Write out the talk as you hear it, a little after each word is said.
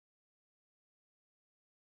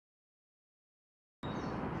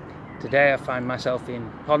Today I find myself in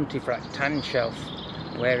Pontefract, Tanshelf,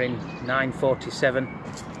 where in 947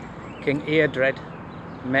 King Eardred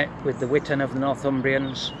met with the Witan of the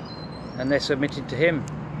Northumbrians and they submitted to him.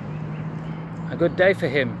 A good day for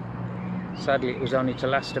him. Sadly, it was only to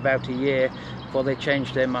last about a year before they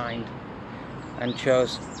changed their mind and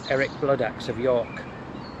chose Eric Bloodaxe of York.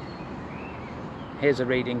 Here's a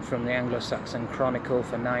reading from the Anglo Saxon Chronicle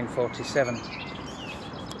for 947.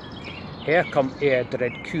 Here kom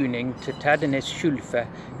Eardred Kuning to Tadenes Schulfe,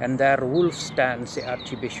 and there Wolfstans the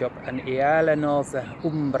Archbishop, and Ealen the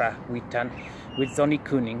Umbra Witan with Thoni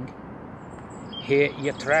Kuning. Here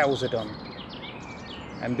Yetrauzadon,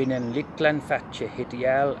 and binnen Litlan Fatche hit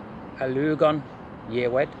Jal Alugon,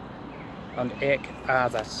 Jewed, and Ek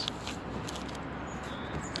Athas.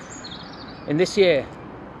 In this year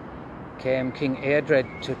came King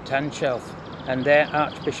Eardred to Tanshelf, and there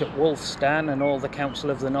Archbishop Wulfstan and all the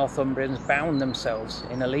council of the Northumbrians bound themselves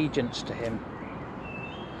in allegiance to him.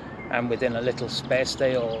 And within a little space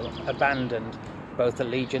they all abandoned both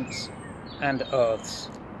allegiance and oaths.